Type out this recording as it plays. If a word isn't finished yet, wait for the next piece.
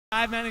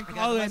Diveman and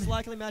Colin. The most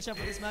likely matchup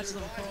for this match is,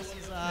 of course,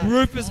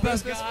 Rufus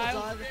versus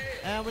Guile.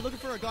 And we're looking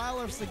for a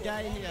Guile or a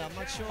Gay here. I'm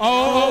not sure.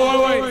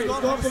 Oh, wait. He's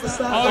going for the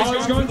start.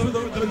 He's going for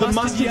the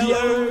mustard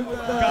yellow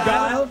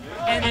Guile.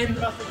 And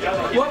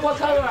what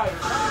color are you?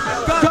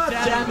 God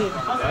damn it.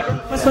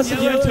 Mustard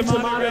yellow,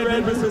 tomato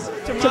red versus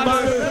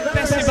tomato.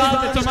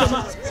 Festival de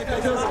Tomato.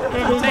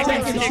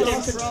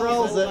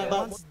 Controls it,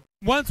 but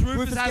once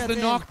Rufus has the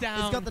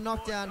knockdown. He's got the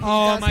knockdown. He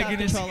Oh does my have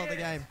goodness. control of the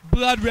game.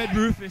 Blood red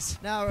Rufus.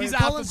 Now, he's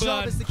out for Colin's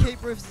job blood. is to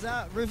keep Rufus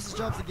out. Rufus'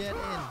 job to get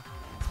in.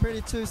 It's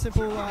pretty too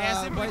simple.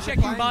 Yeah, simple ways of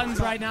checking playing. buttons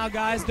right now,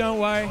 guys. Don't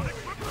worry.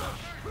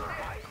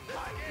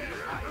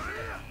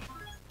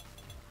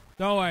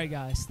 Don't worry,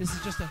 guys. This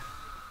is just a...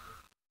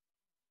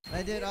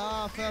 They did.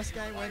 First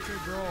game went to a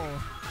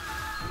draw.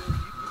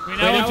 We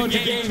know it's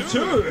game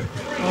two.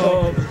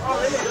 Oh,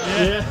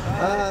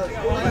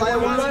 yeah. Player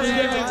one is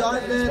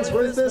Diveman's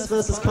Rufus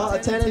versus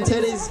 10 and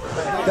Teddy's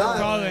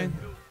Colin.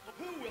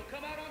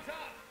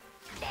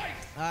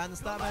 And the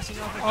start matching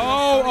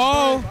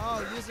off.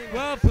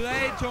 Well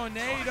played,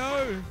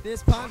 Tornado.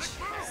 This punch,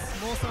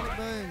 more Sonic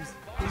Booms.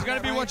 He's got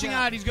to be watching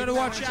out. He's got to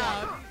watch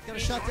out. He's got to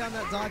shut down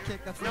that dive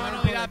kick. That's not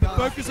only that, but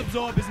Focus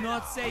Absorb is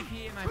not safe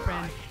here, my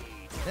friend.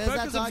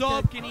 Focus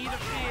Absorb can eat a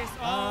fierce.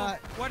 Oh,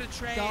 what a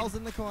trade. Guile's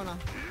in the corner.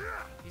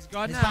 He's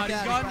gotten out.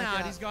 He's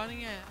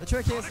gotten out. The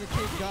trick is to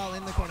keep Guile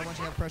in the corner once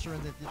you have pressure,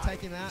 and if you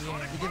take him out, you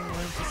give him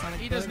room for Sonic Boom.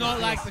 He does not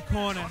like the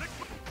corner.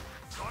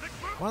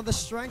 One of the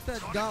strengths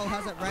that Guile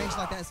has at range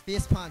like that is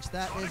Fierce Punch.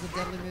 That is a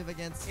deadly move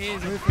against It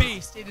is Rufus. a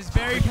beast. It is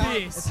very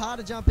fierce. It's hard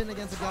to jump in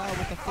against a Guile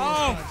with a Fierce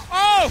Punch.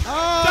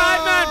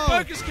 Diveman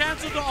focus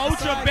cancel to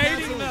Ultra,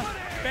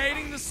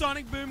 baiting the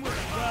Sonic Boom with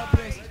a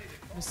well-placed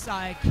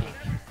Messiah kick.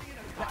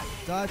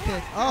 Dive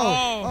kick.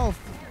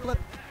 Flip.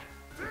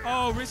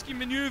 Oh, risky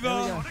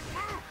maneuver.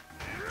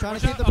 Trying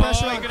to keep the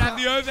pressure on. He could have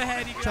the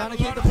overhead. Trying to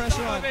keep the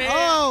pressure on.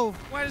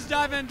 What is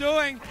Diveman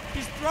doing?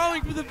 He's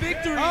throwing for the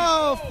victory.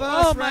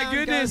 First my round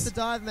goodness. goes to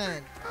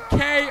Diveman.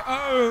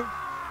 KO,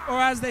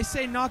 or as they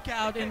say,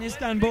 knockout in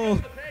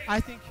Istanbul. I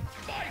think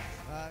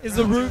is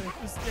the route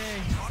to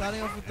stay.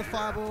 Starting off with the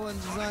fireball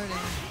and zoning.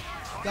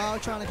 Guile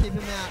trying to keep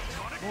him out.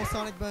 More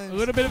Sonic Booms. A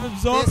little bit of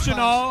absorption.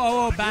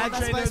 Bad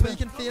trade. Space where you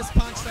can Fierce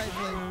Punch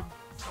safely.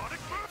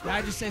 Did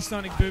I just say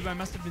Sonic Boom? I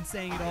must have been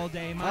saying it all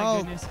day. My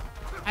goodness.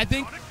 I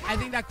think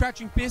that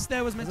crouching fist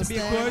there was meant to be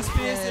a close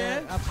fist.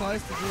 Yeah. Up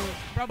close to do it.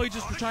 Probably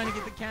just for trying to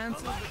get the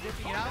cancel, but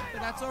ripping it out.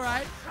 But that's all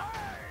right.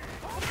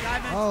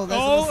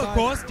 Of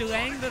course,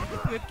 delaying the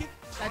flip kick.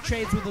 That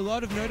trades with a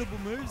lot of notable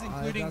moves,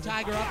 including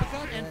Tiger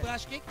Uppercut and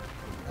Flash Kick.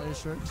 That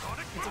is true.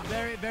 It's a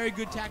very, very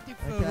good tactic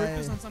for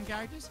Rufus on some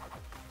characters.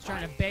 He's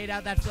trying to bait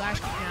out that Flash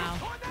Kick now.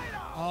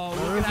 Oh,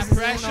 look at that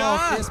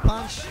pressure. Fierce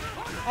Punch.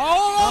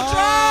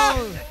 Ultra!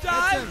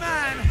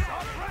 Diveman!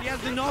 He has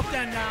the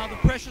knockdown now. The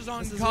pressure's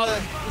on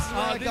Colin.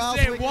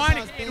 This is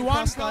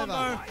one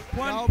combo,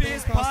 one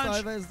Fierce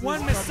Punch,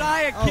 one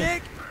Messiah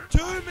Kick,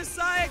 two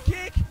Messiah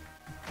Kick.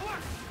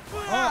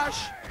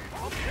 Flash!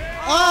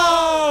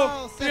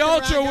 The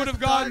Ultra would have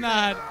gotten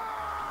that.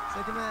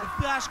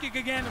 Flash Kick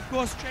again, of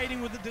course, trading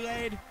with the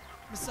delayed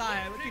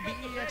Messiah. It could be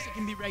EX, it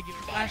can be regular.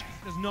 Flash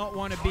Kick does not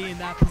want to be in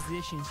that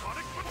position.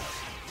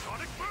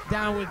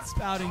 Downward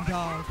spouting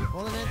Guile.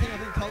 More than anything, I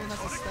think Colin has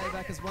to stay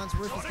back because once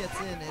Rufus gets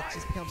in, it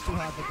just becomes too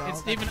hard for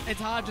Guile. It's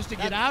hard just to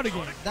get out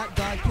again. That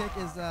dive kick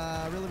is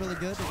really, really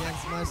good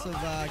against most of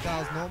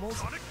Guile's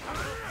normals.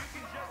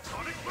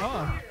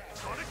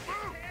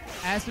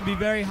 It has to be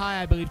very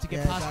high, I believe, to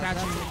get past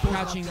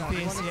crouching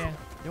Fierce.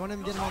 You want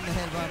him to get him on the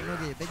head, right?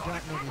 Noogie, big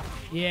giant noogie.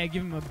 Yeah,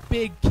 give him a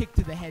big kick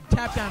to the head.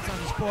 Tap dance on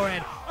his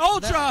forehead.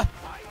 Ultra!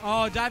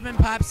 Diveman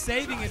perhaps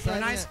saving it for a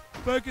nice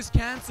focus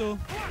cancel.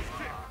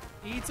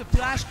 He eats a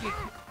Flash Kick.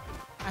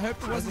 I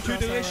hope it wasn't too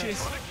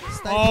delicious.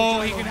 He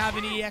can have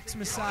an EX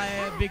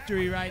Messiah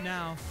victory right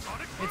now.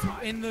 It's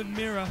in the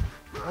mirror.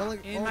 All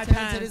my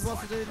pants. Teddy's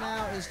wants to do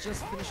now is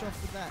just finish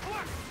off with that.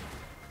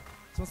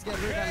 Just wants to get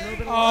rid of that little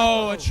bit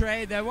of a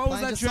trade there. What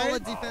was that trade?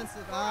 Solid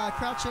defensive.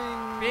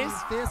 Crouching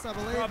Fierce, I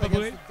believe.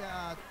 Probably.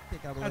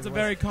 That's a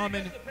very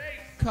common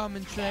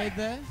trade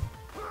there.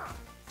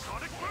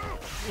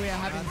 We are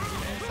having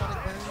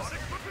Sonic Booms.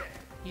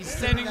 He's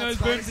sending those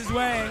booms his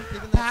way.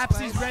 Perhaps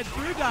he's read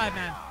through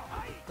Diveman.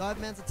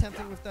 Diveman's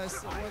attempting with those,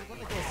 what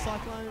they call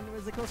Cyclone,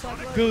 is it called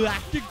Cyclone?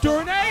 Galactic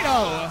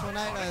Tornado!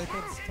 Tornado, they're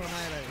called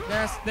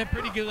Tornado. They're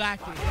pretty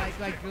galactic,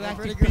 like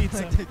Galactic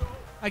Pizza.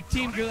 Like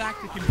Team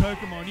Galactic in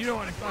Pokemon. You don't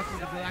want to fuck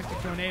with a Galactic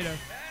Tornado.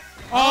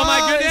 Oh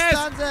my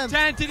goodness!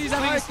 Tantitty's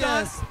having a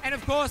stun. And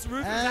of course,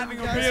 Rufus having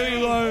a really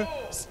low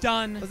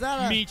stun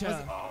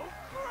meter.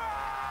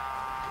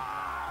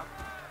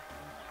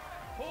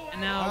 And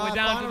now we're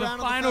down to the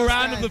final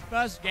round of the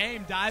first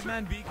game.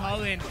 Diveman v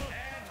Colin.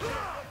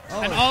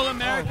 An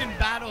all-American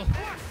battle.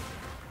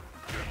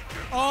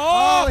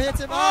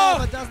 Hits him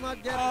but does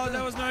not get it.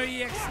 There was no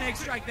EX Snake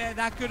Strike there.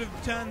 That could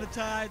have turned the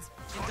tides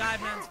in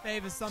Diveman's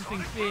favor. Something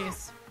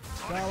fierce.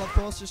 Guile, of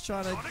course, just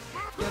trying to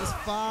get as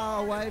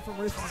far away from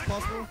Rufus as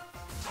possible.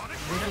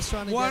 Rufus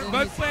trying to get in.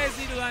 Both players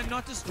need to learn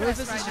not to stress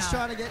Rufus right is just now.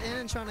 trying to get in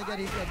and trying to get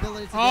his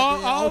ability to get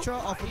the Ultra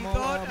off of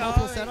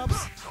multiple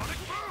setups.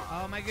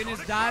 Oh my goodness,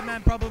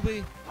 Diveman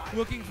probably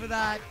looking for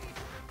that.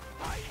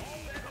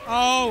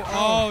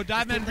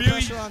 Diveman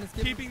really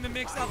keeping the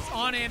mix-ups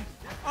on him.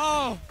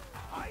 Oh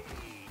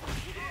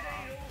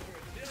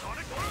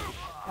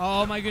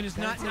my goodness,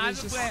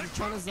 neither player.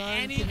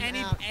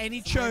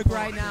 Any choke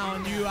right now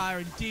and you are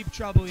in deep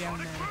trouble, young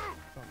man.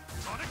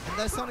 And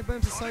those Sonic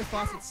Booms are so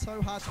fast, it's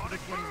so hard to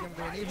predict what he's going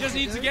to do. He just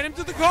needs to get him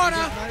to the corner.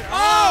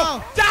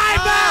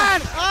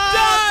 Diveman!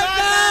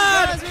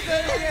 Diveman!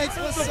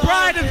 The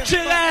pride of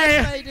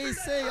Chile!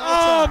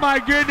 Oh my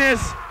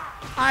goodness!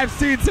 I've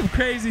seen some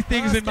crazy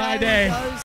things in my day.